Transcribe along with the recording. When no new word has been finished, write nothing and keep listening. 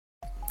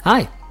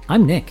Hi,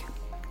 I'm Nick.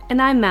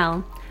 And I'm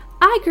Mel.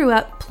 I grew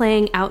up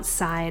playing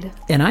outside.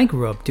 And I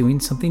grew up doing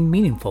something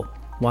meaningful,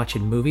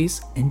 watching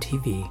movies and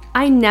TV.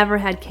 I never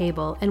had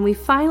cable, and we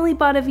finally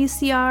bought a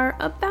VCR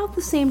about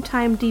the same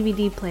time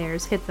DVD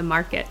players hit the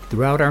market.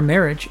 Throughout our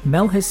marriage,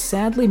 Mel has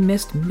sadly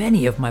missed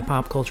many of my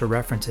pop culture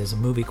references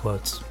and movie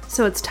quotes.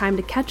 So it's time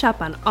to catch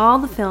up on all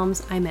the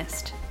films I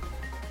missed.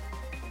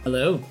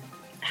 Hello.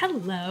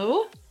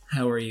 Hello.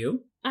 How are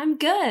you? I'm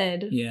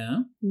good.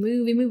 Yeah?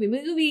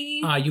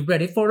 Movie. Are you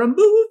ready for a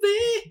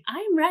movie?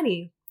 I'm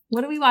ready.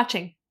 What are we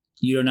watching?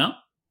 You don't know?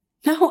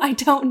 No, I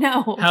don't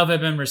know. How have I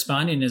been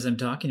responding as I'm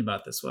talking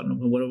about this one?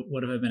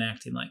 What have I been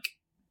acting like?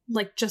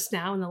 Like just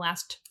now in the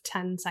last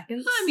 10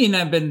 seconds? I mean,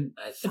 I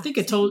think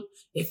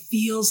it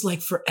feels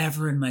like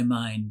forever in my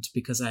mind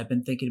because I've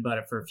been thinking about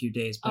it for a few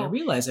days, but I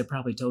realized I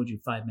probably told you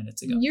 5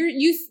 minutes ago.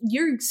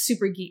 You're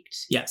super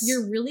geeked. Yes.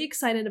 You're really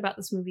excited about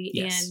this movie,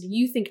 yes. And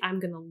you think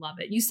I'm going to love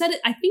it.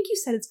 I think you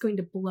said it's going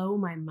to blow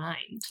my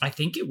mind. I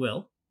think it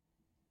will.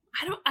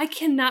 I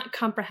cannot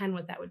comprehend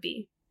what that would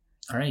be.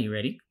 All right, you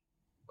ready?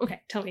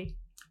 Okay, tell me.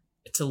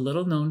 It's a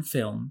little known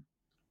film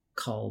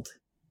called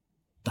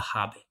The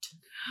Hobbit.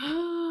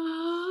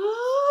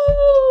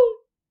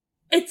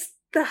 It's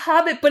The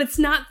Hobbit, but it's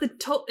not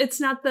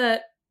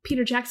the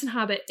Peter Jackson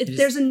Hobbit.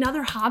 There's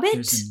another Hobbit?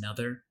 There's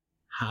another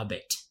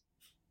Hobbit.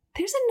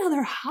 There's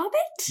another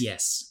Hobbit?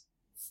 Yes.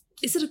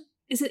 Is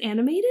it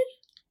animated?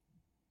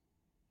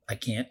 I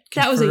can't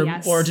that was a confirm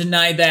yes. or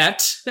deny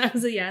that. That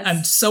was a yes.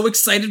 I'm so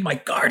excited my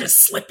guard is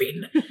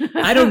slipping.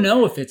 I don't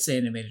know if it's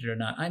animated or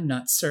not. I'm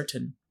not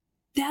certain.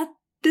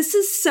 This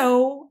is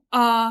so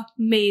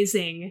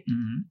amazing.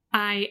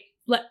 Mm-hmm.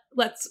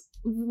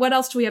 What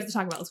else do we have to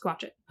talk about? Let's go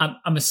watch it.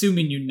 I'm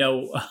assuming you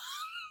know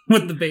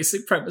what the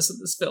basic premise of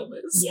this film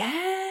is.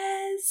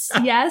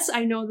 Yes,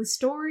 I know the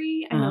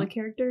story. I know the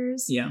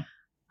characters. Yeah.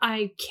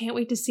 I can't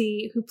wait to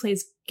see who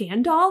plays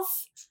Gandalf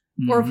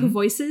or who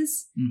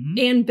voices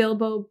and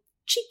Bilbo,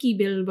 cheeky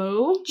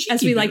Bilbo,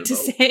 as we like to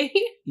say.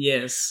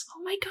 Yes.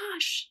 Oh my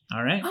gosh.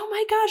 All right. Oh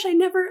my gosh,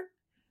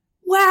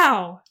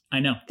 wow. I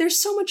know. There's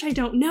so much I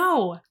don't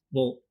know.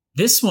 Well,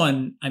 this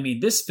film,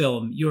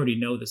 you already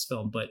know this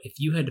film, but if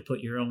you had to put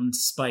your own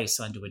spice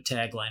onto a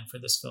tagline for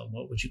this film,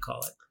 what would you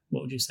call it?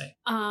 What would you say?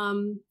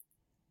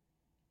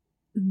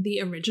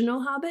 The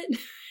original Hobbit?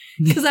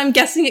 Because I'm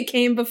guessing it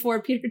came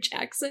before Peter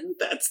Jackson.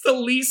 That's the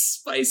least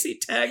spicy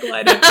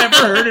tagline I've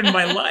ever heard in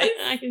my life.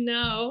 I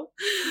know.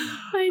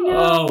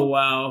 Oh,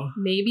 wow.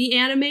 Maybe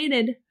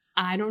animated.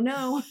 I don't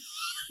know.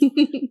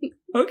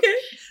 Okay.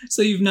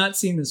 So you've not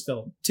seen this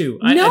film, too.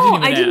 I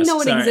didn't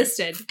know it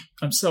existed.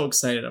 I'm so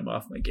excited I'm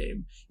off my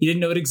game. You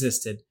didn't know it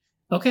existed.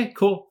 Okay,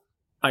 cool.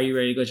 Are you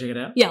ready to go check it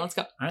out? Yeah, let's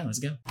go. All right, let's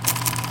go.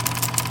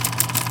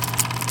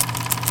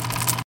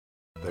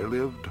 There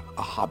lived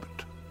a hobbit.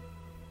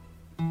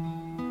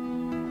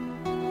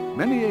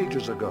 Many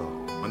ages ago,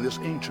 when this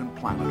ancient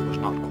planet was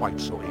not quite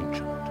so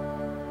ancient,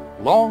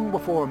 long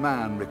before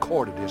man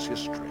recorded his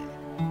history,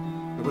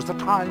 it was the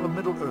time of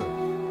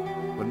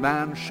Middle-earth, when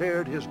man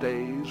shared his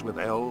days with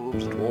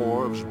elves,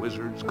 dwarves,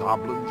 wizards,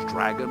 goblins,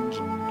 dragons,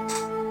 and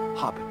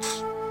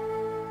hobbits.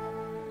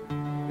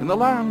 In the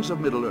lands of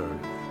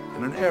Middle-earth,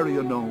 in an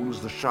area known as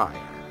the Shire,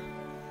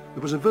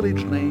 there was a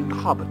village named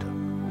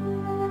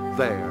Hobbiton.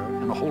 There,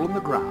 in a hole in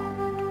the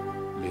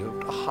ground,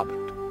 lived a hobbit.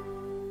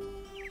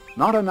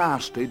 Not a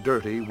nasty,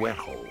 dirty, wet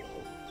hole,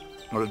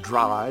 nor a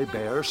dry,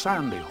 bare,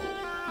 sandy hole.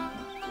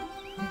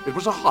 It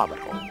was a hobbit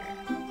hole,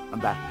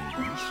 and that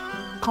means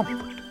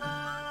comfort.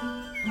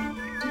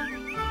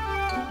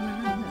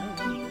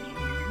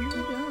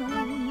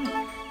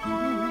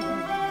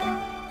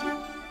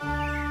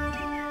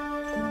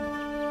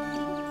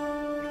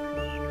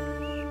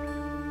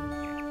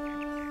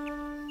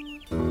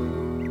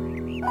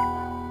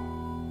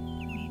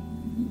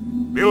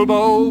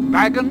 Bilbo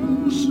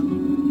Baggins?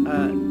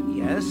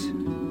 Yes?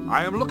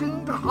 I am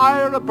looking to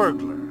hire a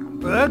burglar.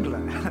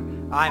 Burglar?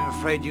 I'm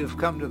afraid you've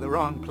come to the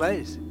wrong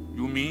place.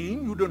 You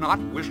mean you do not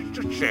wish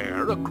to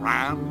share a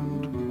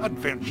grand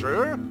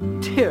adventure?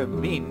 Dear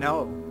me,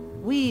 no.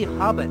 We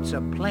hobbits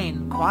are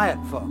plain, quiet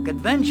folk.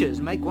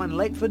 Adventures make one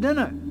late for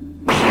dinner.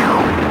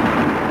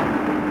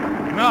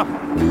 Enough.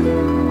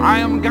 I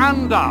am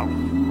Gandalf,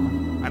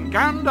 and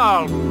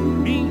Gandalf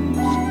means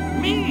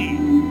me.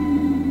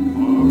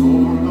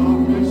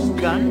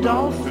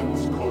 Gandalf?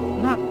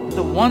 Not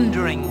the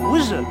wandering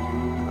wizard.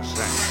 The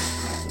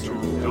same. To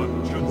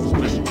dungeons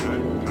deep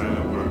and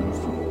caverns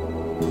old.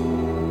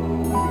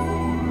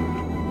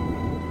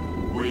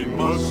 We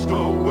must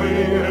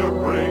away ere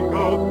break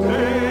of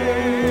day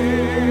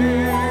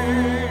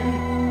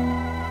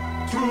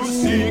to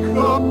seek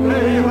the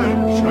pale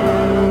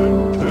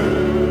enchanted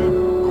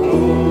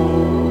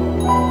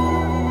gold.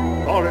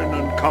 Thorin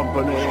and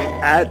Company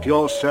at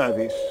your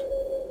service.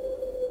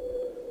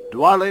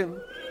 Dwalin,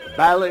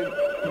 Balin,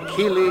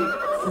 Keely,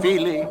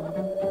 Feely,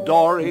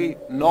 Dory,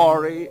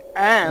 Nori,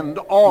 and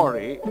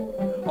Ori,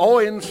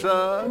 Owen,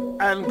 sir,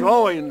 and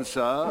Glowin,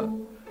 sir,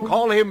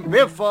 call him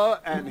Biffa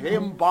and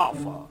him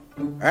Boffa.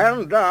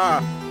 And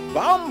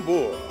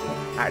Bamboo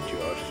at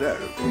your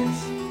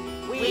service.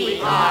 We We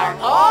are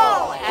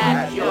all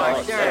at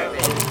your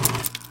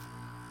service.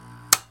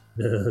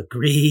 The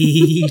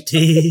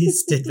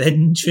greatest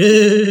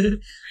adventure.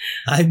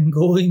 I'm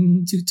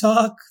going to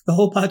talk the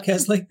whole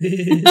podcast like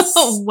this.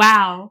 Oh,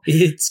 wow.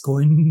 It's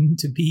going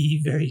to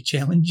be very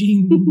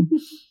challenging.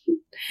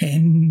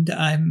 And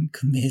I'm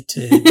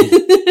committed.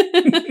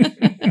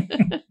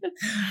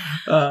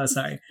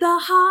 Sorry. The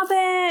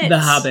Hobbit. The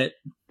Hobbit.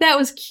 That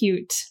was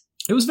cute.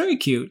 It was very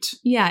cute.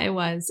 Yeah, it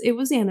was. It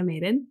was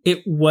animated.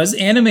 It was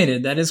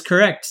animated. That is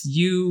correct.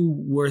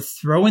 You were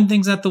throwing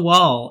things at the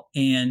wall.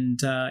 And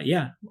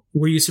yeah.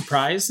 Were you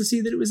surprised to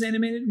see that it was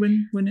animated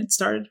when it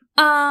started?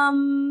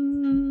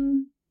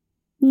 No,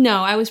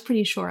 I was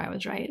pretty sure I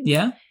was right.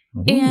 Yeah?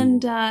 Ooh,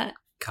 and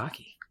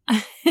cocky.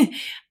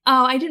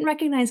 I didn't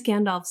recognize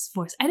Gandalf's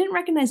voice. I didn't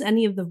recognize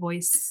any of the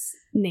voice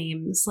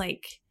names.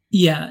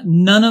 Yeah,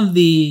 none of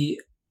the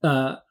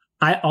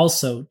I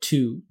also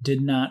too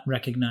did not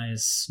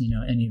recognize,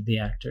 any of the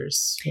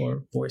actors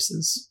or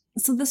voices.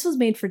 So this was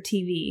made for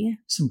TV.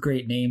 Some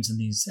great names in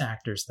these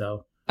actors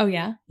though. Oh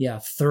yeah? Yeah,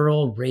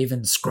 Thurl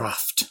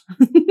Ravenscroft.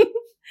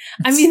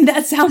 I mean,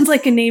 that sounds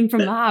like a name from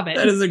The Hobbit.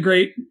 That is a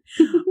great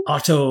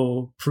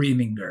Otto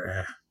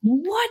Preminger.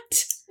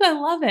 What? I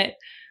love it.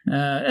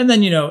 And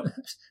then,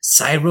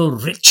 Cyril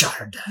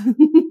Richard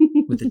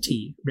with a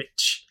T,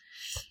 Rich.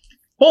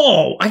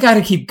 Oh, I got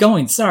to keep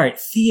going. Sorry.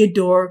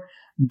 Theodore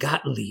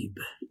Gottlieb.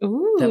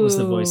 Ooh. That was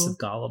the voice of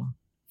Gollum.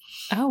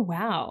 Oh,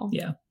 wow.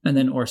 Yeah. And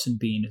then Orson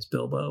Bean is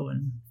Bilbo.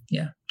 And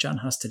yeah, John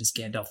Husted is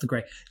Gandalf the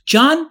Grey.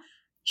 John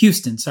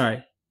Huston,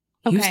 sorry.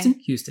 Okay.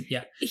 Houston,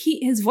 yeah.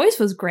 His voice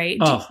was great.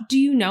 Oh. Do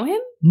you know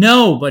him?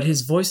 No, but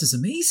his voice is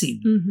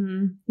amazing.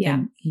 Mm-hmm. Yeah.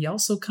 And he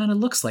also kind of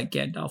looks like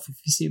Gandalf if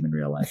you see him in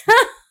real life.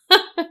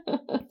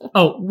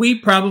 Oh, we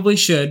probably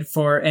should,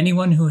 for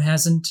anyone who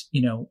hasn't,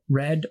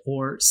 read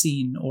or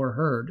seen or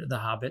heard The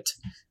Hobbit,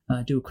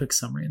 do a quick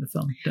summary of the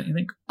film, don't you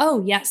think?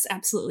 Oh, yes,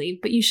 absolutely.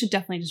 But you should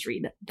definitely just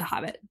read The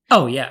Hobbit.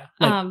 Oh, yeah.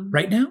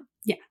 Right now?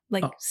 Yeah.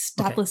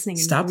 Stop listening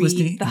and Stop read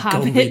listening The and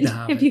Hobbit, go read The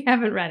Hobbit if you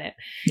haven't read it.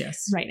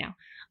 Yes. Right now.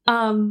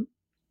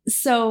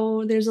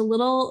 So there's a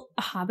little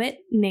hobbit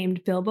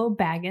named Bilbo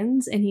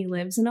Baggins, and he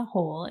lives in a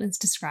hole, and it's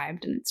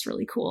described, and it's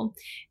really cool.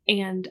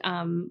 And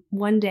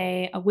one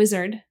day a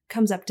wizard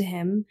comes up to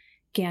him,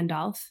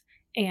 Gandalf,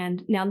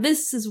 and now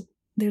there's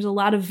a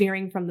lot of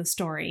veering from the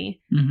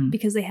story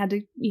because they had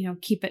to,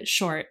 keep it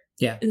short.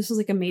 Yeah. This was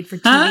like a made for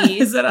TV.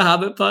 Is that a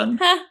Hobbit pun?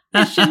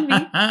 It shouldn't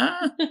be.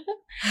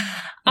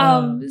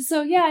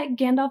 So yeah,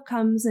 Gandalf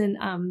comes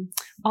and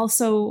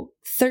also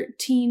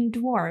 13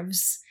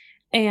 dwarves.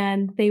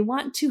 And they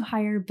want to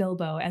hire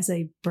Bilbo as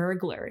a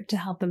burglar to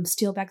help them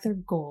steal back their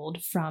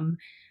gold from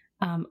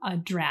a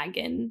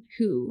dragon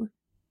who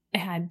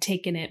had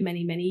taken it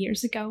many, many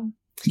years ago.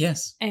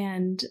 Yes.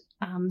 And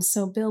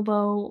so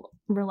Bilbo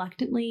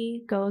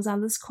reluctantly goes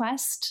on this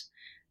quest,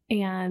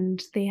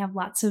 and they have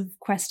lots of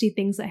questy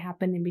things that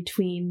happen in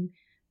between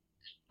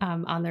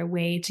on their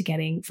way to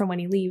getting from when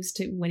he leaves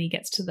to when he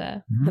gets to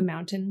the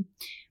mountain.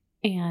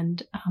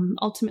 And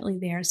ultimately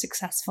they are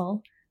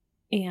successful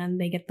and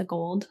they get the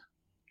gold.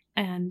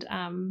 And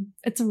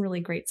it's a really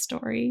great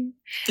story.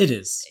 It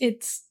is.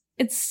 It's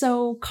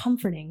so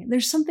comforting.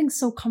 There's something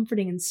so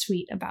comforting and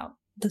sweet about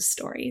the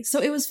story. So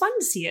it was fun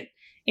to see it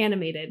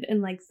animated,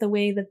 and the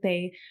way that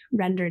they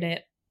rendered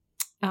it,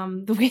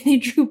 the way they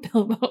drew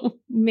Bilbo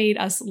made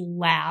us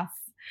laugh.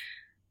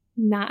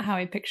 Not how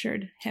I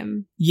pictured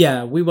him.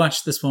 Yeah, we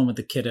watched this one with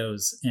the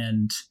kiddos,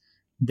 and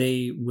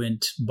they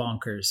went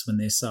bonkers when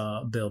they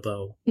saw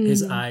Bilbo.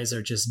 His eyes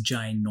are just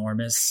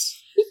ginormous.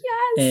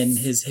 Yes. And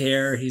his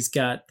hair, he's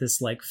got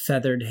this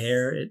feathered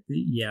hair.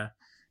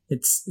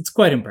 It's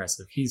quite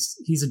impressive.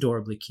 He's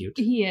adorably cute.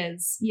 He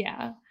is,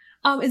 yeah.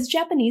 It's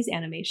Japanese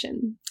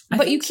animation. I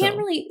But you think can't so.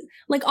 really,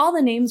 all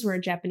the names were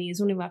Japanese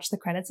when we watched the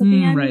credits at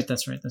the end. Right,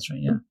 that's right,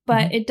 yeah.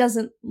 But it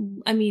doesn't,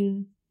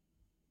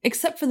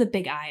 except for the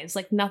big eyes,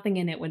 nothing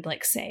in it would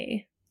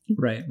say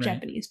right.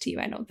 Japanese to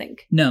you, I don't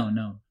think. No,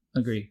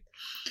 agree.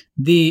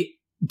 The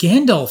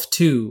Gandalf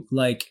too,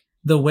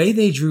 the way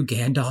they drew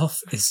Gandalf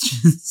is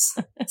just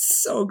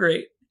so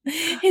great.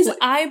 His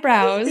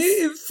eyebrows.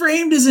 It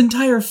framed his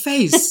entire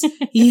face.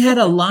 He had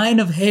a line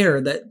of hair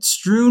that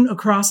strewn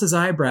across his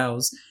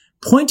eyebrows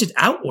pointed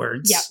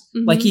outwards. Yeah.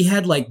 Mm-hmm. He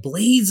had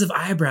blades of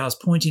eyebrows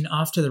pointing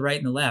off to the right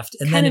and the left.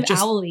 And kind then of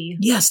owly.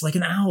 Yes, like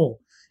an owl.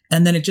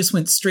 And then it just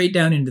went straight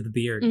down into the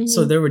beard. Mm-hmm.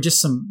 So there were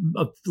just some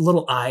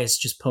little eyes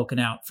just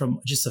poking out from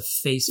just a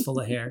face full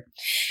of hair.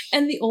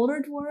 And the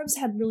older dwarves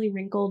had really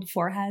wrinkled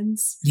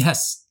foreheads.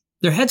 Yes.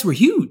 Their heads were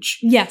huge.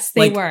 Yes,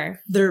 they were.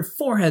 Their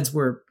foreheads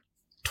were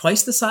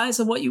twice the size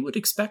of what you would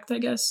expect, I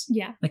guess.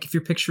 Yeah. If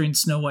you're picturing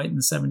Snow White and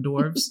the Seven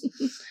Dwarfs.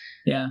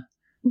 Yeah.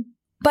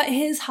 But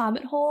his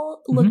Hobbit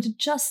hole looked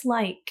just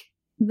like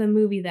the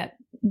movie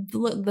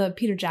the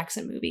Peter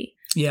Jackson movie.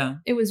 Yeah.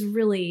 It was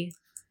really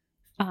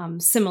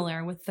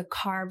similar with the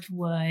carved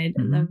wood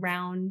and the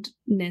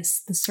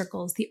roundness, the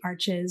circles, the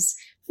arches.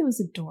 It was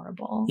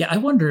adorable. Yeah, I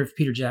wonder if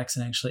Peter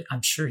Jackson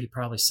I'm sure he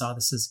probably saw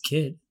this as a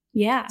kid.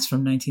 Yeah. It's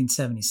from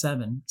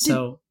 1977.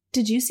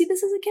 Did you see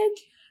this as a kid?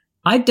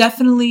 I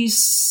definitely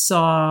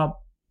saw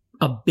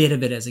a bit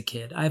of it as a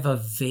kid. I have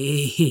a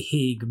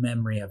vague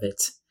memory of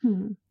it.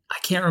 I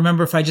can't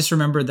remember if I just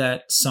remember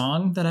that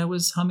song that I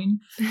was humming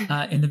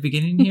in the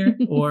beginning here,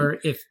 or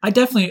if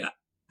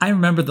I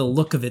remember the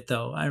look of it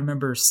though. I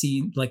remember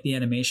seeing like the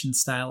animation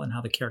style and how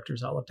the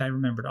characters all looked. I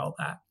remembered all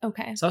that.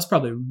 Okay. So I was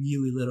probably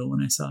really little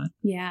when I saw it.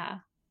 Yeah.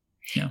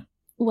 Yeah.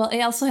 Well, it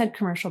also had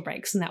commercial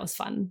breaks, and that was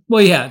fun.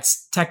 Well, yeah,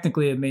 it's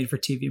technically a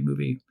made-for-TV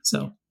movie,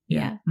 so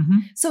yeah. Mm-hmm.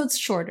 So it's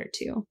shorter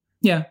too.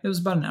 Yeah, it was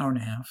about an hour and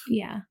a half.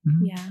 Yeah.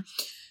 Mm-hmm. Yeah.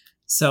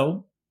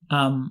 So,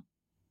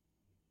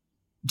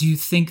 do you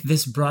think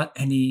this brought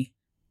any?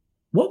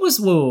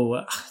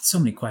 Whoa, so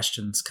many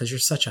questions because you're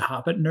such a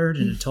Hobbit nerd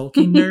and a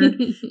Tolkien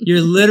nerd.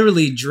 You're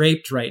literally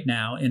draped right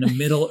now in a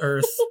Middle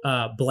Earth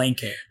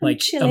blanket,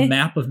 like a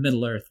map of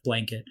Middle Earth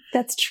blanket.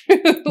 That's true.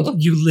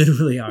 You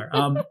literally are.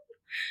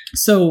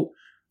 So,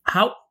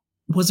 how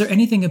was there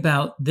anything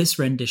about this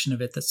rendition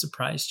of it that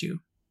surprised you?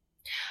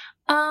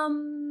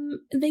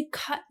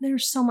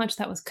 There's so much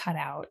that was cut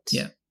out.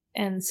 Yeah.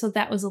 And so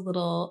that was a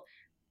little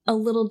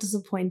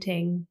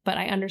disappointing, but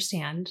I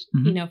understand,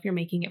 if you're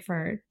making it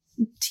for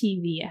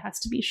TV, it has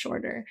to be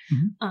shorter.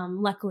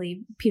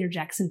 Luckily, Peter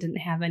Jackson didn't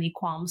have any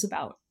qualms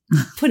about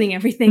putting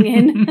everything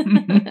in.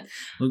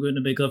 We're going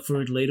to make up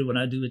for it later when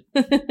I do it.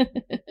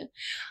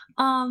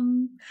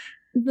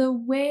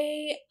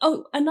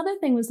 Another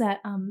thing was that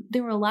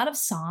there were a lot of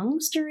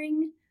songs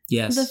during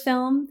the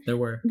film. There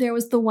were. There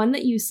was the one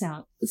that you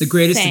sang. The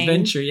Greatest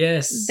Adventure,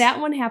 yes. That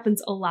one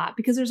happens a lot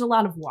because there's a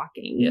lot of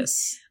walking.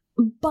 Yes.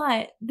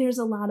 But there's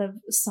a lot of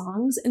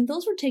songs, and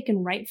those were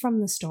taken right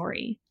from the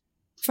story,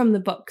 from the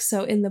book.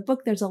 So in the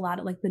book, there's a lot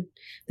of, like, the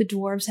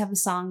dwarves have a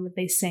song that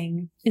they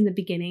sing in the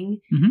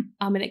beginning,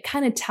 and it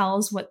kind of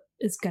tells what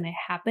is going to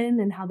happen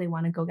and how they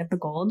want to go get the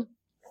gold.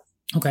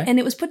 Okay. And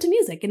it was put to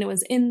music, and it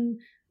was in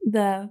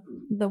the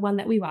one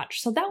that we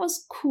watched. So that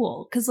was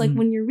cool because, like,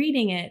 when you're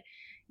reading it,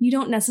 you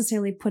don't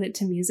necessarily put it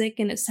to music,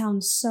 and it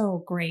sounds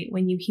so great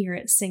when you hear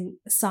it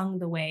sung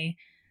the way,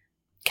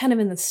 kind of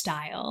in the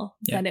style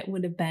that it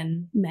would have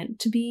been meant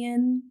to be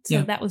in.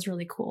 So that was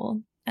really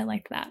cool. I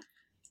like that.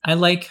 I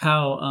like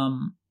how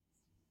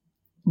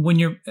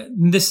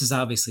this is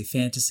obviously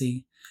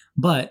fantasy,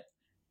 but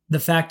the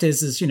fact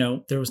is,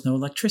 there was no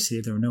electricity,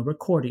 there were no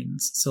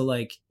recordings. So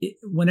like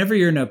whenever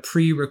you're in a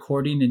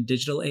pre-recording and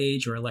digital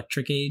age or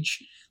electric age,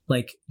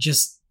 like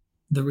just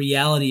the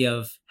reality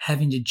of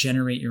having to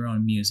generate your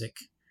own music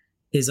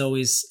is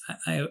always,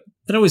 it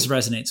always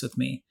resonates with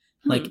me.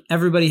 Like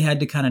everybody had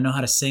to kind of know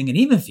how to sing. And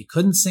even if you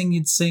couldn't sing,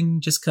 you'd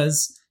sing just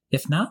because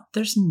if not,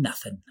 there's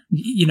nothing,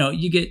 you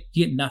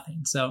get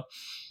nothing. So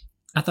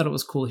I thought it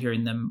was cool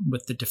hearing them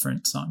with the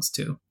different songs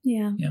too.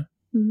 Yeah. Yeah.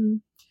 Mm-hmm.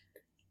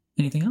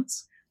 Anything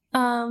else?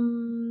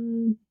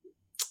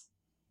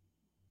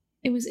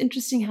 It was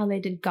interesting how they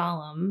did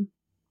Gollum.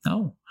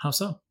 Oh, how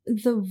so?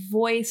 The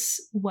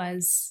voice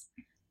was,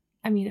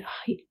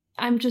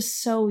 I'm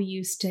just so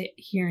used to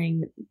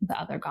hearing the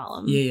other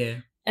Gollum. Yeah.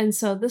 And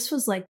so this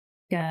was like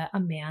a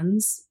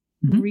man's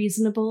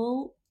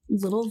reasonable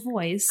little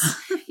voice,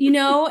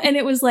 and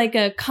it was like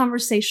a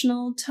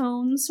conversational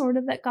tone sort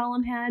of that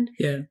Gollum had.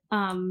 Yeah.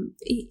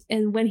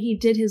 And when he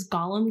did his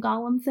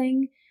Gollum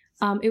thing,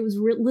 it was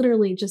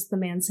literally just the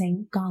man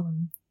saying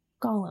Gollum.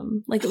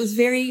 Like it was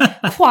very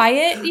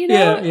quiet,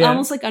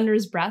 almost like under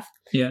his breath.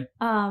 Yeah.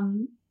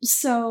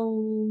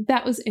 So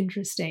that was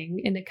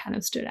interesting, and it kind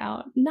of stood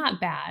out.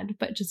 Not bad,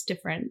 but just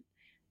different.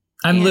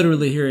 I'm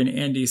literally hearing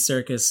Andy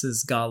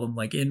Serkis's Gollum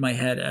like in my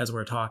head as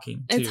we're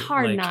talking. Too. It's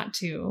hard not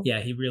to.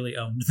 Yeah, he really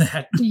owned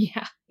that.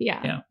 Yeah.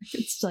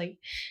 It's like,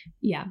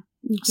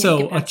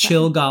 So a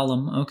chill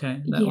Gollum.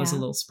 Okay, that was a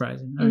little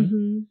surprising. All right.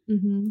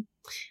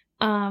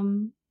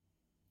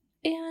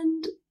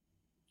 And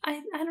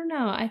I don't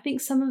know. I think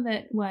some of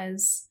it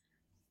was.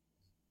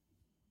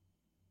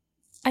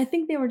 I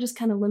think they were just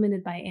kind of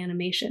limited by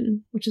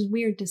animation, which is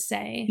weird to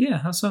say. Yeah,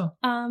 how so?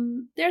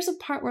 There's a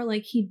part where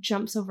like he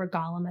jumps over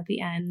Gollum at the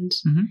end,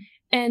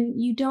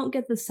 and you don't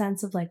get the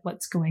sense of like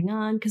what's going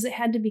on because it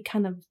had to be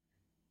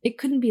it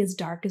couldn't be as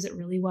dark as it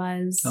really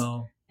was.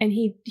 Oh. And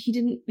he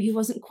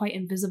wasn't quite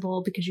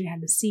invisible because you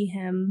had to see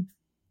him.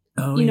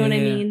 Oh, you know what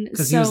I mean?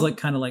 Because he was like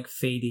kind of like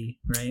fadey,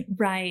 right?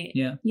 Right.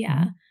 Yeah.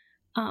 Yeah.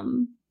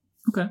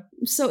 Okay.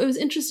 So it was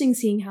interesting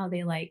seeing how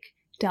they like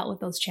dealt with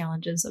those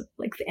challenges of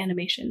like the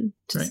animation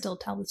to still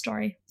tell the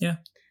story. Yeah.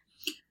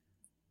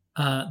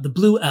 The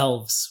blue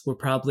elves were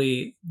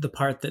probably the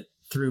part that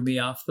threw me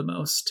off the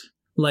most.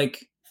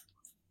 Like,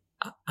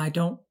 I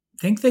don't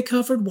think they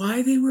covered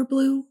why they were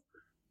blue.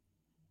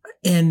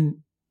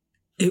 And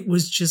it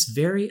was just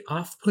very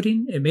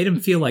off-putting. It made them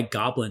feel like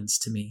goblins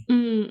to me.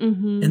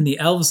 And the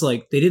elves,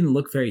 like, they didn't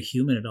look very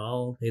human at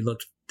all. They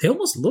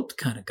almost looked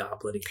kind of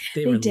goblin-y.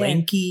 They were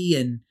lanky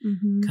and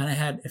kind of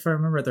had, if I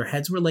remember, their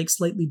heads were like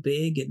slightly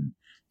big and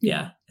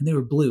and they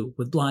were blue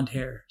with blonde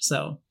hair.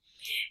 So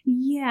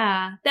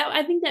yeah,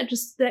 I think that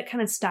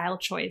kind of style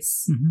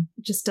choice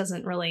just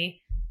didn't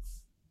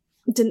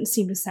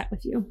seem to set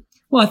with you.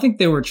 Well, I think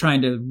they were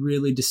trying to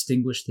really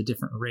distinguish the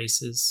different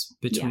races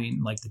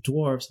between like the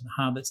dwarves and the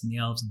hobbits and the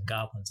elves and the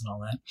goblins and all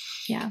that.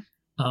 Yeah.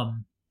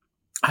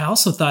 I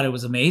also thought it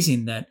was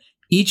amazing that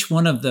each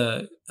one of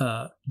the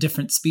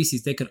different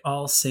species, they could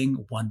all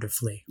sing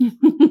wonderfully.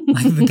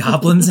 Like the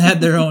goblins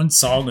had their own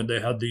song and they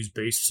had these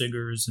bass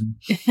singers. And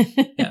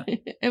yeah,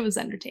 it was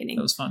entertaining.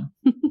 It was fun.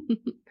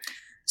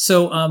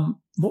 So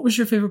what was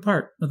your favorite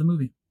part of the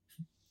movie?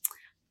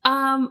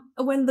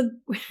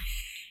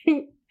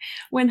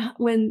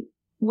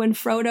 When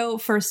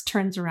Frodo first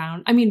turns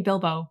around, I mean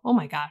Bilbo. Oh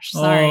my gosh,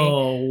 sorry.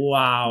 Oh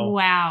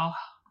wow.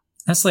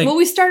 That's like, well,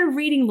 we started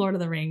reading Lord of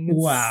the Rings.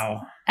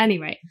 Wow.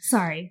 Anyway,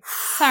 sorry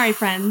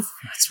friends.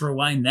 Let's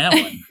rewind that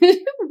one.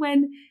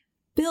 When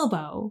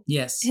Bilbo,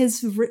 yes,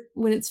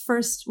 when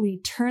he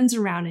turns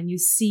around and you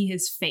see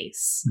his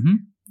face,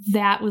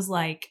 that was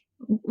like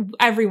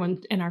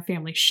everyone in our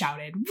family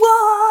shouted,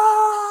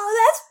 "Whoa,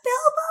 that's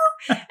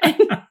Bilbo!" And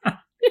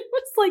it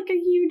was like a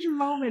huge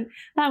moment.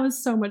 That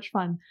was so much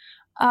fun.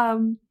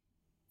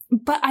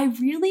 But I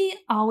really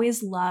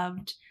always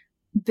loved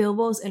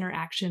Bilbo's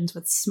interactions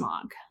with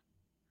Smaug.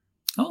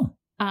 Oh.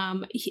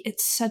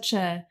 It's such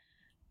a,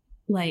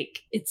 like,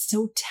 it's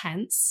so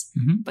tense,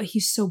 but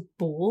he's so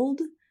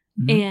bold,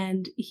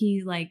 and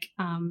he like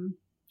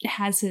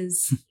has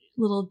his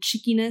little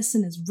cheekiness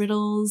and his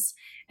riddles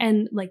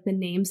and like the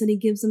names that he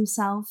gives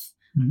himself.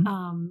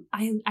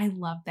 I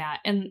love that,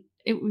 and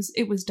it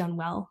was done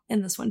well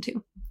in this one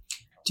too.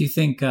 Do you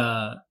think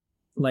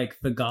like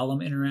the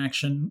Gollum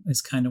interaction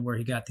is kind of where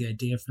he got the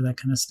idea for that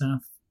kind of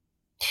stuff?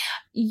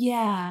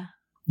 Yeah.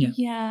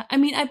 I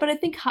mean, but I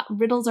think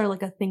riddles are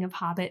like a thing of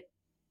Hobbit.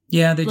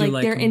 Yeah, they do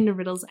like they're them. into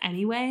riddles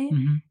anyway.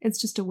 It's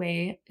just a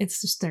way.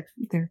 It's just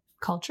their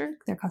culture,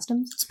 their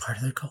customs. It's part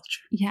of their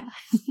culture. Yeah.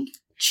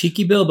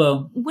 Cheeky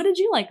Bilbo. What did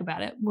you like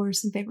about it? What were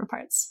some favorite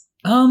parts?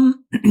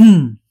 I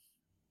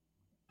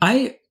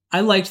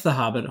liked the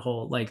Hobbit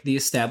hole, like the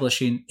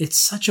establishing. It's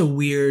such a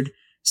weird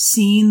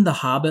seeing the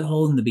Hobbit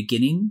hole in the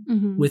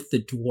beginning with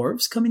the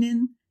dwarves coming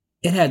in.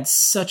 It had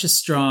such a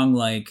strong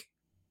like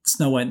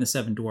Snow White and the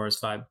Seven Dwarfs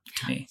vibe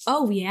to me.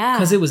 Oh yeah,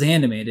 because it was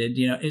animated.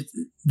 You know,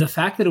 the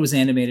fact that it was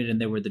animated and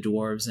they were the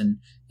dwarves and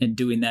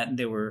doing that, and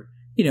they were,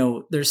 you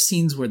know, there's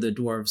scenes where the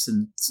dwarves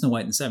and Snow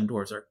White and the Seven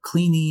Dwarfs are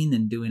cleaning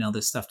and doing all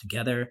this stuff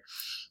together.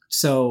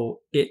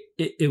 So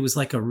it was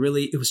like it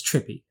was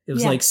trippy. It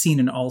was like seeing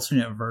an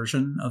alternate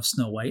version of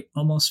Snow White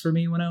almost for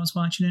me when I was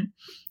watching it.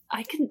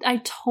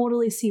 I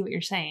totally see what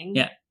you're saying.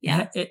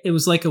 Yeah. It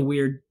was like a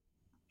weird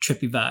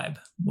trippy vibe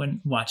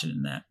when watching it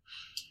in that.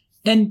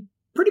 And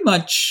pretty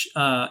much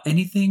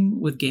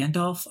anything with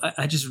Gandalf,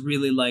 I just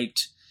really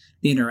liked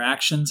the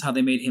interactions, how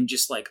they made him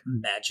just like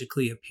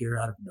magically appear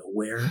out of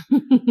nowhere.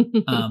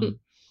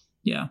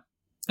 Yeah.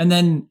 And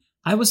then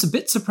I was a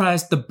bit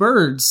surprised.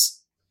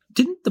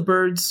 Didn't the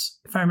birds,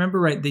 if I remember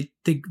right,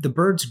 the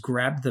birds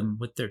grabbed them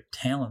with their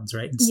talons,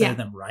 right? Instead of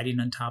them riding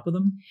on top of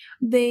them.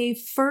 They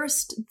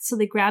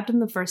grabbed them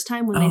the first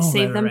time when they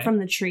saved them from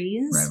the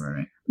trees.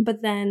 Right.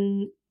 But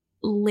then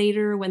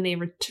later when they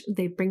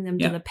bring them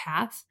to the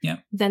path,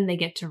 then they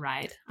get to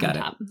ride on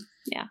top.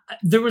 Yeah.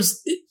 There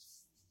was,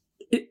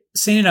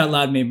 saying it out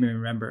loud made me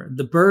remember,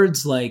 the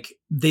birds, like,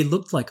 they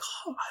looked like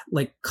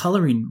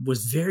coloring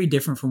was very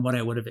different from what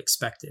I would have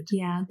expected.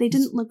 Yeah. They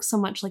didn't look so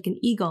much like an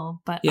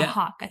eagle, but a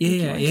hawk, I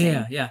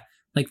think. Yeah.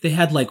 Like they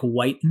had like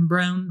white and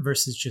brown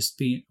versus just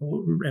being,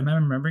 am I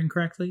remembering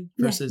correctly?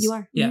 Versus, you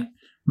are. Yeah.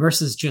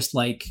 Versus just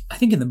like, I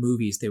think in the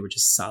movies, they were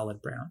just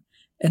solid brown.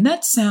 And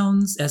that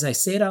sounds, as I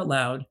say it out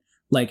loud,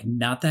 like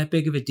not that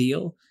big of a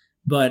deal.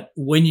 But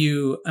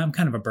I'm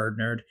kind of a bird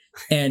nerd,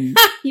 and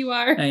you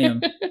are. I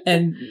am.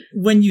 And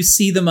when you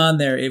see them on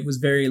there, it was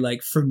very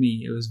like, for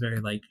me, it was very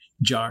like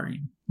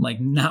jarring,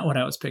 like not what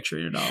I was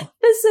picturing at all.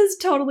 This is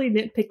totally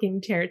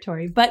nitpicking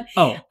territory, but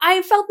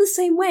I felt the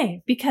same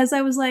way because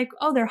I was like,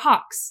 oh, they're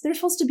hawks. They're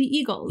supposed to be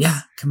eagles. Yeah,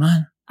 come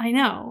on. I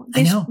know.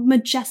 They're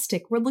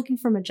majestic. We're looking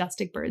for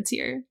majestic birds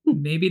here.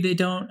 Maybe they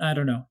don't. I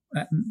don't know.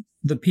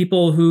 The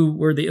people who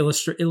were the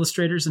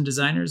illustrators and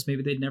designers,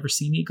 maybe they'd never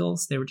seen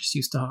eagles. They were just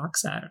used to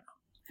hawks. I don't know.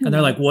 And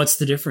they're like, what's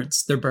the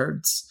difference? They're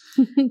birds.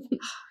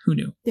 Who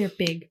knew? They're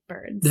big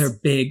birds. They're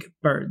big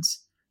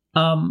birds.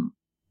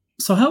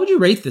 So how would you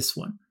rate this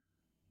one?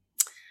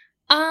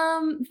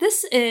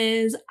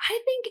 I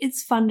think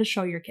it's fun to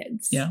show your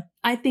kids. Yeah.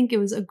 I think it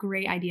was a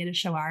great idea to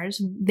show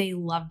ours. They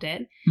loved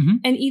it.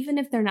 And even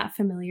if they're not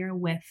familiar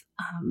with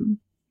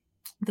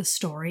the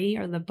story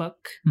or the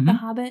book, The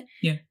Hobbit,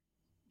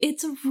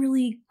 it's a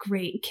really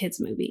great kids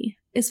movie,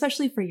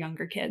 especially for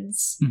younger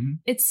kids.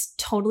 It's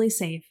totally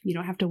safe. You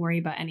don't have to worry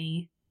about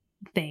anything.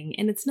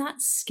 And it's not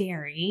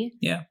scary.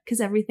 Yeah. Because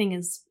everything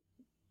is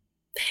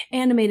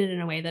animated in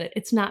a way that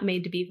it's not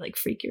made to be like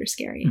freaky or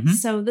scary.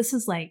 So this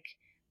is like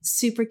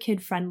super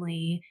kid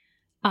friendly.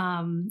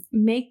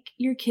 Make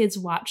your kids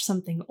watch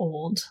something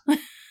old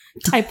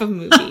type of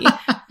movie.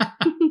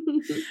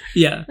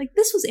 Yeah. Like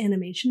this was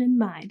animation in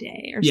my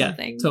day or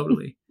something. Yeah,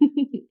 totally.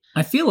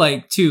 I feel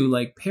like too,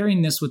 like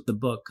pairing this with the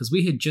book, because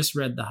we had just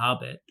read The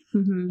Hobbit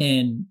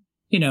and,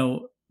 you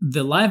know,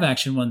 the live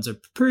action ones are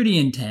pretty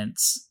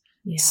intense.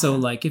 Yeah. So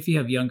like if you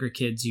have younger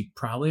kids, you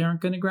probably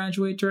aren't going to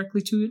graduate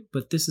directly to it,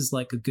 but this is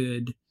like a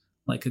good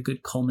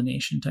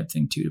culmination type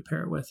thing too to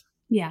pair it with.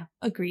 Yeah,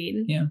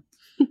 agreed. Yeah.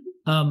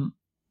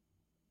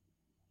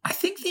 I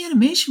think the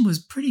animation was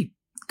pretty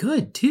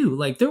good too.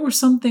 Like there were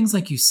some things,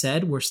 like you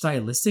said, where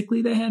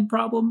stylistically they had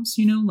problems,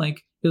 you know,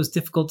 like it was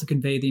difficult to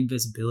convey the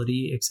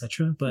invisibility,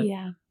 etc. But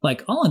yeah,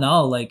 like all in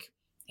all, like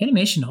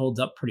animation holds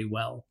up pretty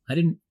well.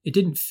 It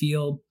didn't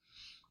feel,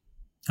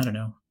 I don't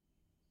know,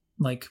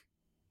 like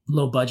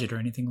low budget or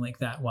anything like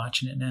that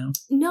watching it now.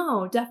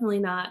 no, definitely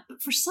not.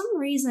 But for some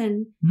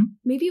reason,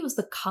 maybe it was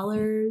the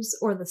colors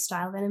or the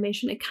style of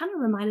animation. It kind of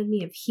reminded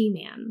me of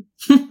He-Man.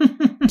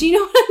 Do you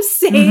know what I'm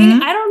saying?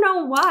 Mhm. I don't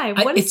know why.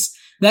 It's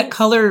that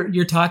color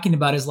you're talking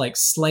about is like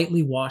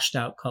slightly washed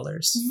out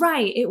colors.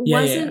 Right. It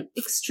Yeah, wasn't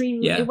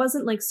extreme. Yeah. It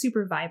wasn't like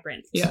super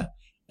vibrant. Yeah.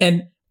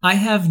 And I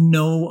have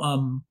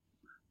no,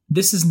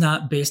 this is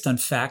not based on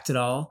fact at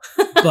all,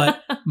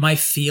 but my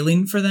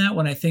feeling for that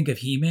when I think of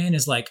He-Man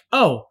is like,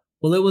 oh,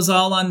 well, it was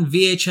all on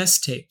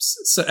VHS tapes.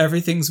 So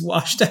everything's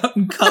washed out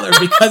in color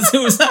because it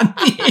was on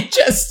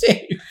VHS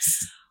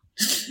tapes.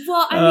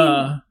 Well, I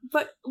mean,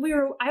 but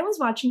I was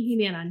watching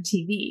He-Man on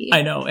TV.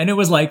 I know. And it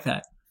was like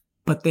that.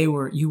 But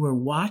you were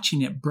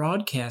watching it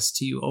broadcast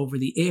to you over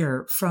the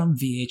air from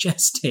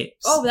VHS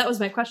tapes. Oh, that was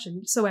my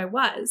question. So I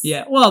was.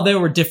 Yeah. Well, there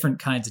were different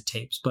kinds of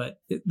tapes, but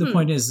the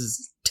point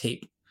is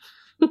tape,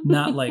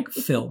 not like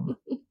film.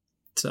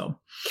 So,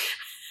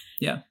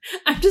 yeah.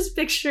 I'm just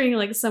picturing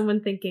like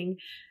someone thinking,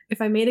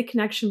 if I made a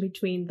connection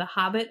between The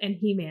Hobbit and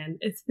He-Man,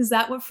 is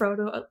that what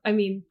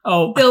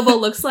Bilbo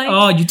looks like?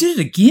 Oh, you did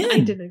it again. I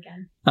did it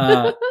again.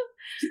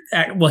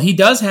 Well, he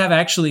does have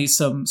actually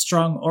some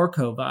strong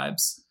Orko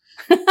vibes.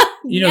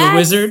 You know, Yes. the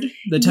wizard,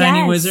 the tiny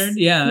Yes. wizard.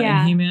 Yeah. Yeah.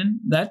 And He-Man.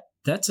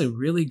 That's a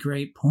really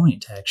great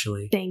point,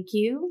 actually. Thank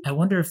you. I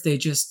wonder if they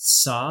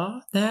just saw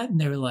that and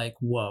they were like,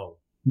 whoa,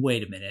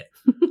 wait a minute.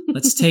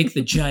 Let's take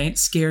the giant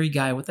scary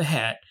guy with the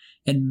hat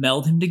and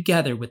meld him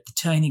together with the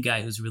tiny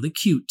guy who's really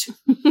cute.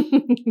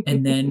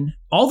 And then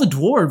all the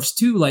dwarves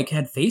too, like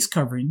had face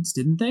coverings,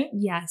 didn't they?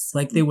 Yes.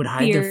 Like they would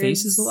hide their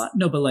faces a Beards. lot.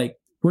 No, but like,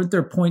 weren't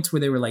there points where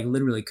they were like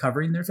literally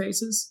covering their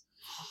faces?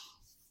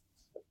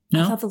 I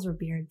No, thought those were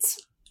beards.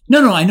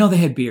 no. I know they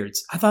had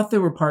beards. I thought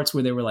there were parts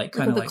where they were like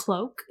kind of With like, a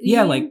cloak? you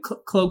yeah, mean? like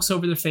cloaks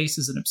over their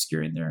faces and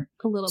obscuring their,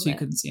 a little so bit. you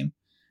couldn't see him.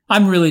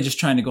 I'm really just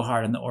trying to go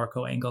hard on the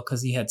Orko angle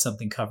because he had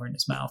something covering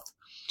his mouth.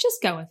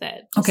 Just go with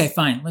it. Okay,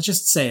 fine. Let's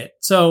just say it.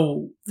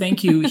 So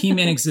thank you.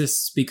 He-Man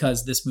exists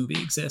because this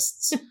movie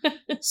exists.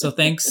 So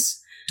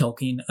thanks,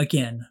 Tolkien,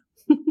 again.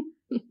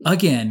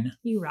 Again.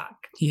 You rock.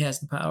 He has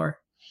the power.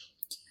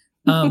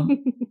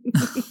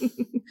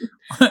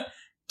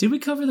 Did we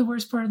cover the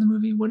worst part of the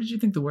movie? What did you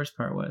think the worst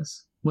part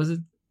was? Was it?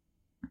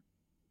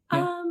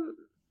 Yeah.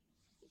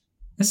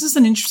 This is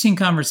an interesting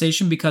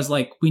conversation because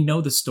like we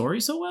know the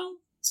story so well,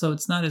 so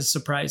it's not as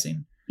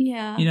surprising.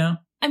 Yeah. You know?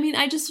 I mean,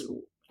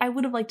 I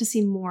would have liked to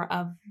see more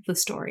of the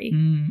story.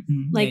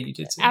 Mm-hmm. Like yeah, you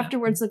did say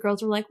afterwards, that. the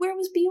girls were like, "Where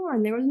was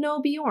Bjorn? There was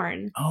no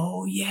Bjorn."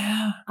 Oh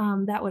yeah.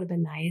 That would have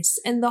been nice.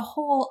 And the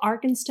whole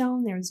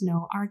Arkenstone, there was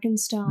no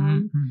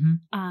Arkenstone.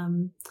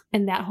 Mm-hmm.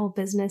 And that whole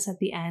business at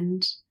the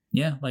end.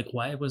 Yeah, like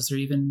why was there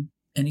even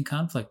any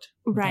conflict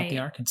without Right. the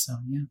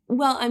Arkenstone? Yeah.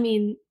 Well, I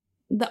mean,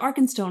 the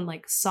Arkenstone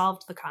like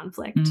solved the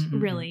conflict,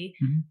 Mhm, really.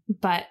 mhm.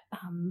 But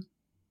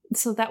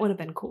so that would have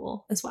been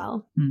cool as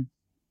well.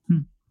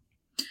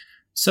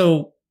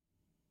 So,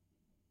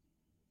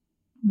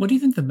 what do you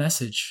think the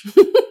message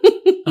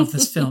of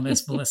this film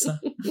is, Melissa?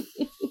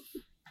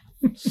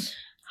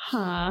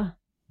 Huh.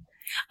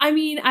 I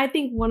mean, I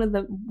think one of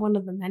the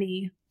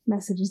many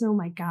messages. Oh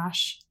my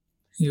gosh.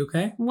 You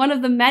okay? One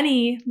of the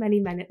many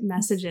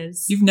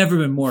messages. You've never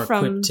been more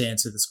From- equipped to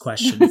answer this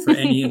question for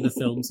any of the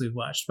films we've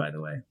watched, by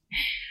the way.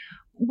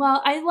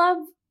 Well, I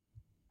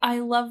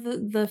love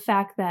the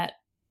fact that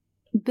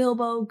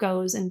Bilbo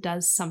goes and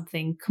does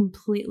something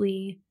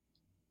completely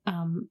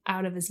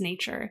out of his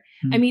nature.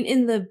 I mean,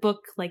 in the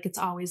book, like it's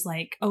always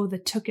like, oh, the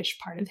Tookish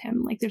part of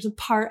him. Like there's a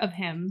part of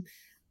him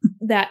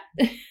that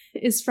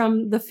is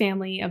from the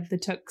family of the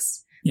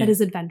Tooks Yeah. that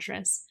is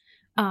adventurous.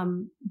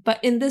 But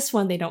in this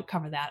one, they don't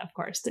cover that. Of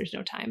course, there's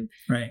no time.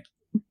 Right.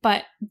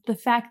 But the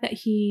fact that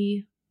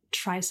he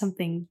tries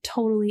something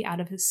totally out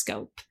of his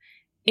scope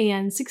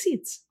and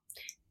succeeds.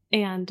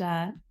 And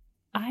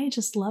I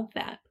just love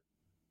that.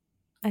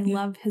 I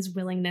love his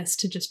willingness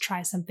to just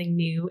try something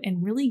new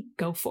and really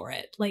go for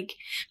it. Like,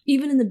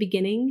 even in the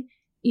beginning,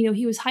 you know,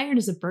 he was hired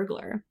as a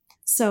burglar.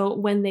 So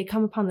when they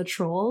come upon the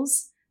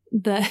trolls,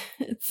 the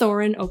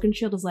Thorin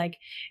Oakenshield is like,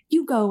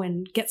 you go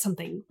and get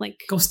something,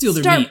 like Go steal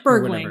their start meat or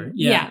burgling. whatever.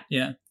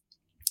 Yeah.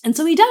 And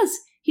so he does.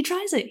 He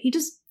tries it. He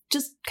just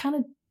kind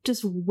of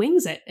just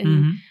wings it.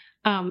 And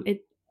Mhm.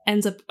 it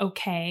ends up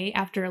okay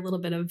after a little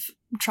bit of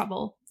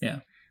trouble.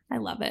 Yeah. I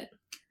love it.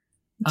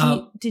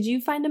 Did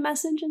you find a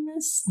message in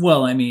this?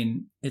 Well, I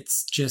mean,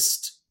 it's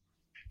just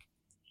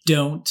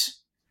don't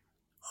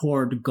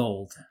hoard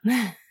gold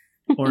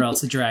or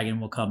else a dragon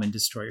will come and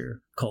destroy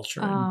your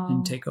culture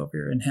and take over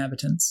your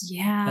inhabitants.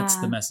 Yeah. That's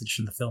the message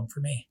from the film for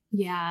me.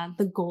 Yeah,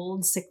 the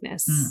gold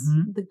sickness,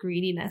 Mhm. the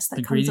greediness that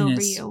The comes over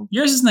greediness. you.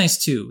 Yours is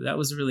nice too. That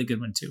was a really good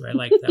one too. I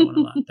liked that one a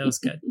lot. That was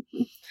good.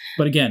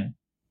 But again,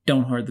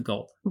 don't hoard the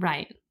gold.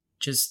 Right.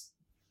 Just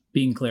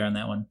being clear on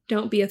that one.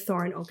 Don't be a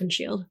Thorin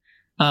Oakenshield.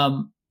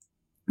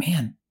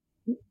 Man,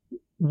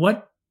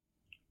 what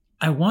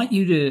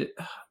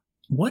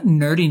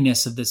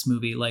nerdiness of this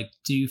movie? Like,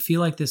 do you feel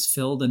like this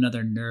filled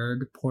another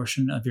nerd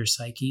portion of your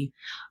psyche?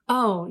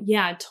 Oh,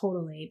 yeah,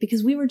 totally.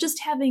 Because we were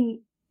just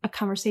having a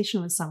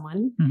conversation with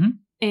someone,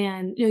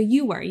 and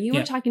you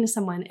were talking to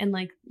someone, and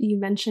like you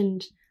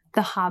mentioned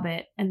The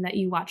Hobbit and that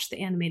you watched the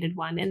animated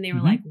one, and they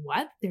were like,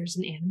 "What? There's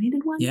an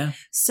animated one?" Yeah.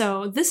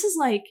 So this is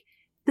like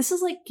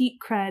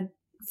geek cred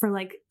for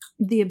like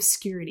the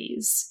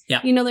obscurities.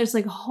 Yeah. There's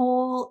like a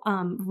whole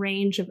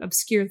range of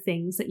obscure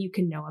things that you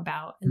can know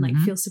about and like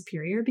feel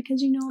superior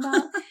because you know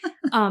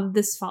about.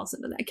 This falls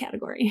into that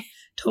category.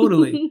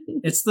 Totally.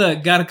 It's the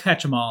gotta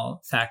catch 'em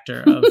all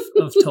factor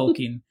of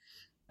Tolkien.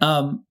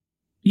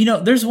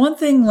 There's one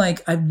thing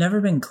like I've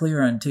never been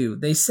clear on too.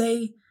 They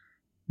say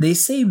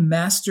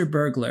Master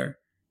Burglar.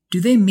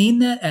 Do they mean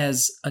that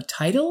as a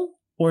title,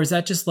 or is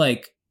that just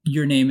like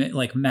your name,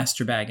 like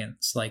Master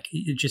Baggins? Like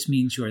it just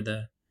means you're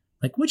the,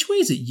 like, which way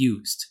is it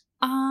used?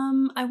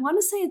 I want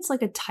to say it's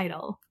like a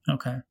title.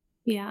 Okay.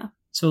 Yeah.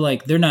 So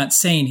like they're not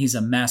saying he's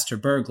a Master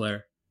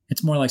Burglar.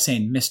 It's more like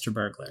saying Mr.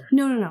 Burglar.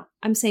 No.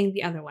 I'm saying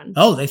the other one.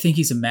 Oh, they think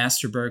he's a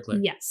Master Burglar.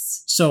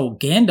 Yes. So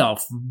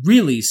Gandalf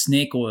really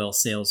snake oil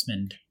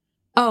salesman.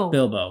 Oh,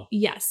 Bilbo.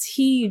 Yes,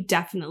 he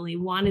definitely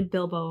wanted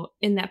Bilbo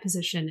in that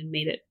position and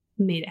made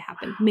it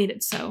happen. Made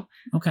it so.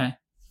 Okay.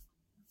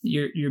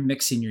 You're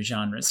mixing your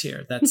genres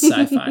here. That's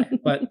sci-fi,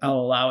 but I'll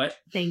allow it.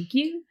 Thank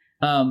you.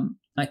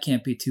 I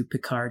can't be too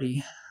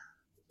Picardy.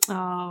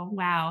 Oh,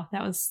 wow.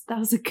 That was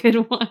a good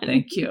one.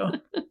 Thank you.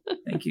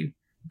 Thank you.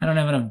 I don't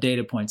have enough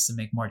data points to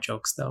make more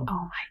jokes though. Oh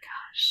my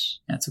gosh.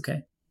 That's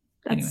okay.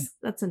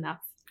 That's enough.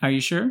 Are you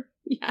sure?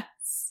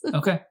 Yes.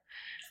 Okay.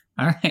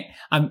 All right.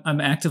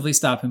 I'm actively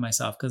stopping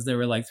myself because there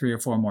were like 3 or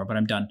 4 more, but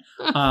I'm done.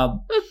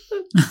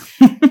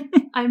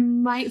 I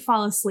might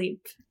fall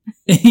asleep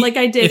like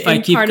I did if I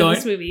in keep part going. of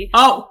this movie.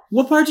 Oh,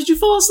 what part did you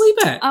fall asleep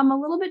at? A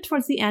little bit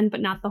towards the end, but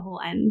not the whole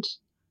end.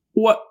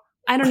 What?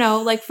 I don't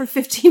know, like for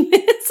 15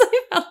 minutes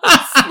I fell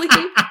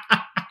asleep.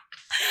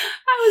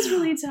 I was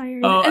really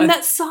tired.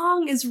 That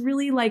song is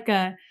really like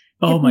a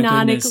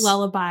hypnotic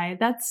lullaby.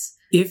 That's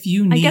if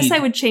you need. I guess I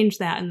would change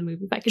that in the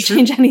movie if I could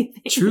change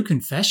anything. True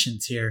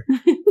confessions here.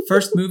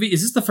 First movie.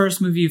 Is this the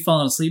first movie you've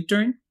fallen asleep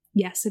during?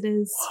 Yes, it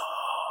is.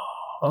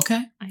 Whoa.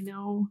 Okay. I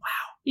know.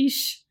 Wow.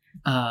 Eesh.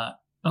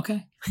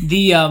 Okay.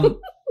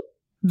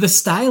 The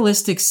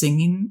stylistic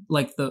singing,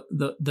 like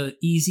the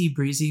easy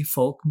breezy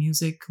folk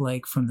music,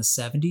 like from the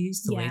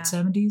 70s, the late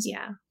 70s.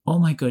 Yeah. Oh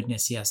my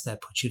goodness, yes,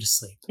 that puts you to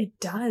sleep. It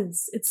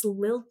does. It's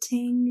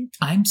lilting.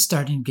 I'm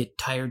starting to get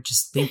tired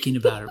just thinking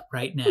about it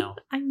right now.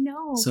 I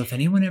know. So if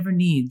anyone ever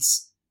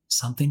needs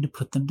something to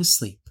put them to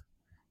sleep,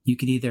 you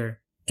could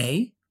either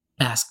A,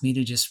 ask me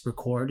to just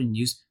record and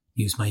use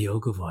my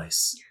yoga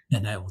voice,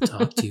 and I will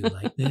talk to you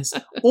like this.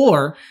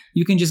 Or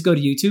you can just go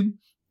to YouTube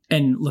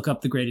and look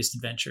up The Greatest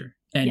Adventure,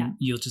 and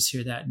you'll just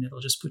hear that, and it'll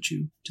just put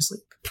you to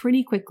sleep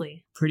pretty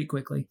quickly.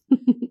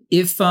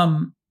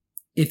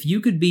 If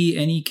you could be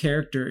any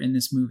character in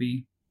this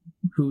movie,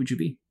 who would you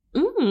be?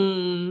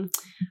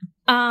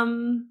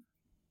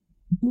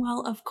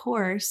 Well, of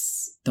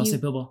course. Don't say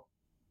Bilbo.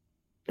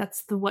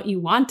 That's what you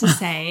want to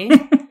say.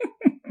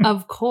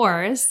 Of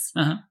course.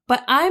 Uh-huh.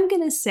 But I'm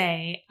going to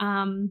say,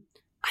 I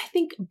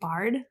think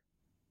Bard.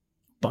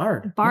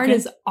 Bard okay.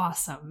 is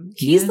awesome.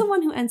 He's the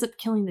one who ends up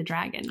killing the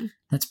dragon.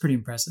 That's pretty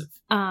impressive.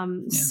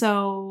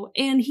 So,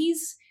 and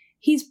he's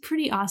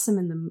pretty awesome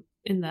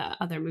in the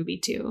other movie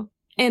too.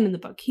 And in the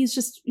book. He's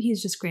just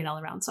great all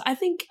around. So I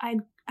think I'd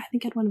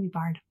want to be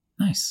Bard.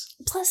 Nice.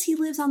 Plus he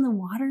lives on the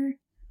water.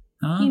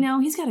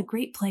 He's got a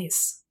great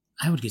place.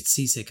 I would get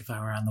seasick if I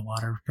were on the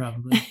water,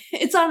 probably.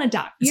 It's on a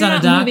dock. You're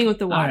not moving with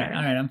the water.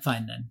 All right, I'm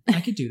fine then.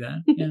 I could do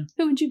that. Yeah.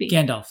 Who would you be?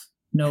 Gandalf.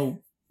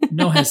 No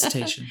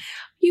hesitation.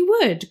 You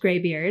would,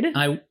 Greybeard.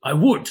 I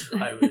would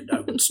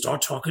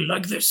start talking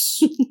like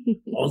this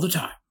all the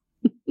time.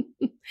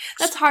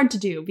 That's hard to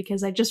do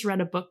because I just read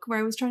a book where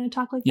I was trying to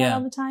talk like that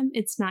all the time.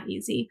 It's not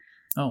easy.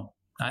 Oh,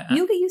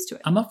 you'll get used to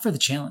it. I'm up for the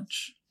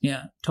challenge.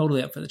 Yeah,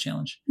 totally up for the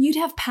challenge. You'd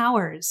have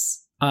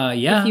powers.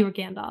 Yeah. If you were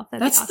Gandalf.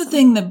 That's awesome. The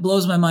thing that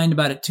blows my mind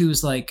about it too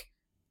is like,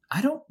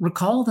 I don't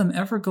recall them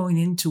ever going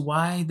into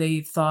why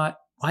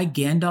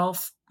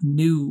Gandalf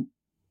knew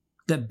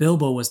that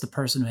Bilbo was the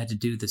person who had to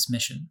do this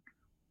mission.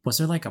 Was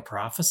there like a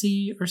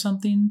prophecy or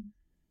something?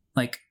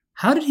 Like,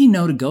 how did he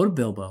know to go to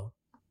Bilbo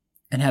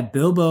and have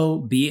Bilbo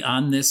be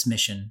on this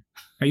mission?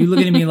 Are you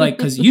looking at me like,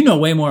 because you know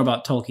way more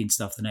about Tolkien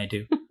stuff than I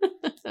do.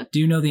 Do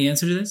you know the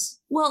answer to this?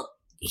 Well,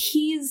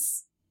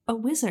 he's a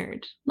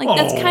wizard. Like,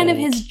 that's kind of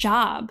his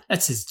job.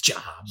 That's his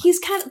job. He's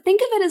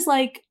think of it as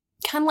like,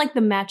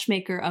 the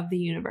matchmaker of the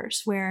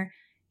universe, where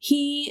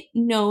he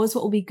knows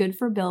what will be good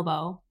for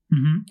Bilbo.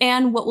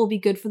 and what will be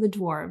good for the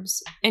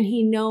dwarves. And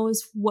he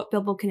knows what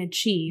Bilbo can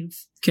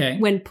achieve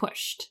when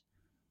pushed.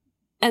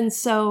 And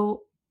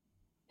so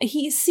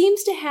he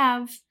seems to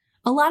have,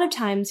 a lot of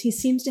times, he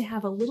seems to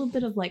have a little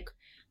bit of like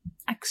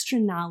extra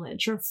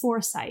knowledge or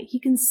foresight. He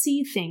can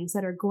see things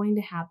that are going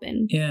to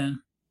happen. Yeah.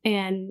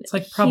 And it's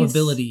like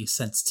probability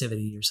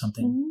sensitivity or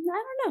something. I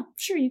don't know.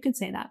 Sure, you could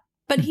say that.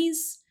 But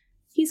he's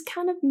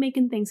kind of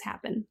making things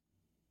happen.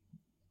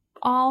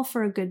 All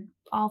for a good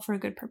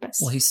purpose.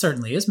 Well, he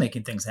certainly is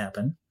making things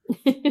happen.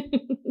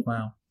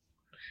 Wow.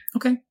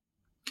 Okay.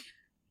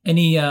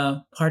 Any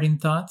parting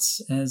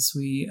thoughts as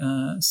we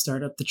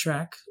start up the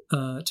track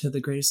to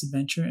the greatest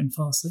adventure and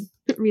fall asleep?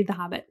 Read The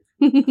Hobbit.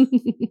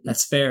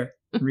 That's fair.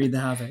 Read The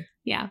Hobbit.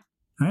 Yeah.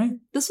 All right.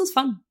 This was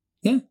fun.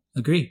 Yeah,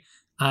 agree.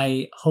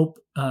 I hope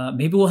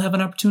maybe we'll have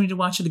an opportunity to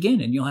watch it again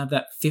and you'll have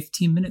that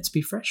 15 minutes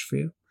be fresh for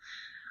you.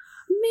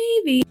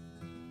 Maybe.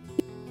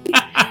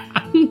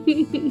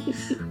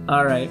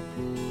 All right.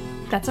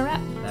 That's a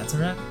wrap. That's a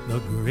wrap. The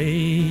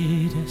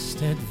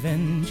greatest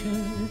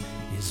adventure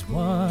is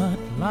what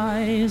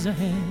lies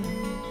ahead.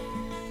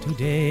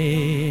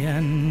 Today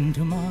and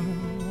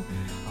tomorrow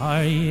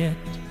are yet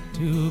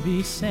to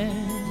be said.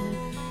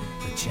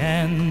 The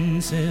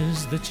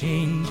chances, the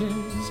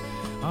changes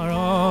are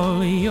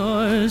all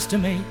yours to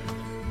make.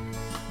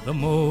 The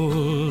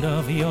mold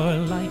of your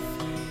life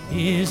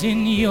is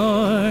in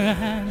your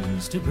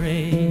hands to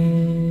break.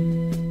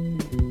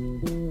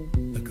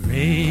 The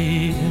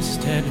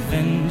greatest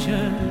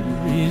adventure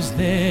is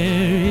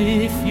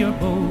there if you're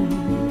bold.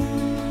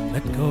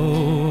 Let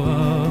go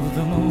of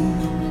the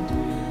moment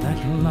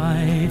that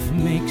life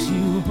makes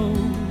you hold.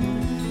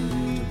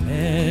 To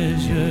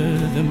measure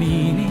the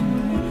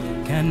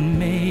meaning can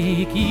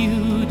make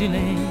you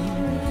delay.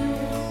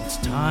 It's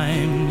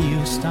time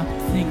you stop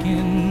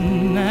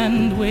thinking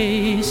and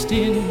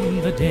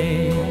wasting the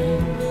day.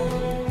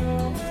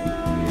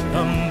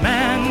 The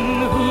man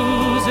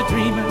who's a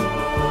dreamer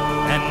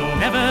and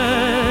never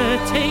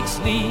takes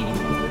leave,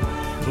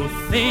 who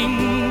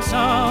thinks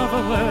of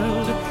a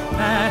world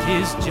that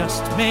is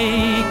just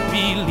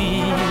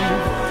make-believe,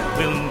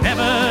 will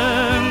never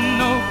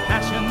know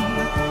passion,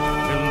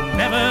 will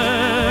never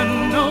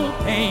know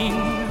pain.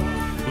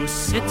 Who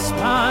sits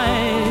by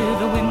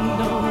the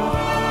window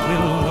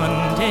will one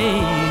day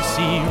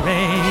see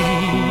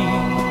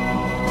rain.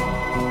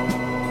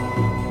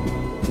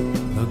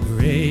 The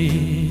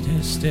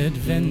greatest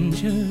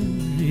adventure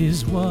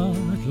is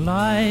what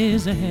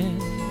lies ahead.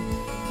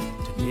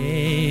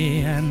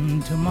 Today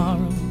and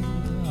tomorrow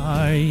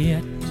are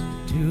yet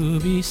to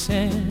be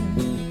said.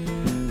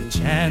 The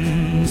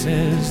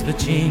chances, the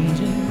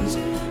changes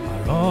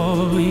are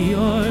all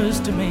yours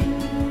to make.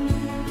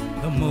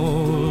 The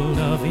mold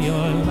of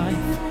your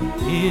life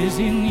is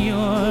in your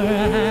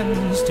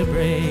hands to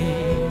break.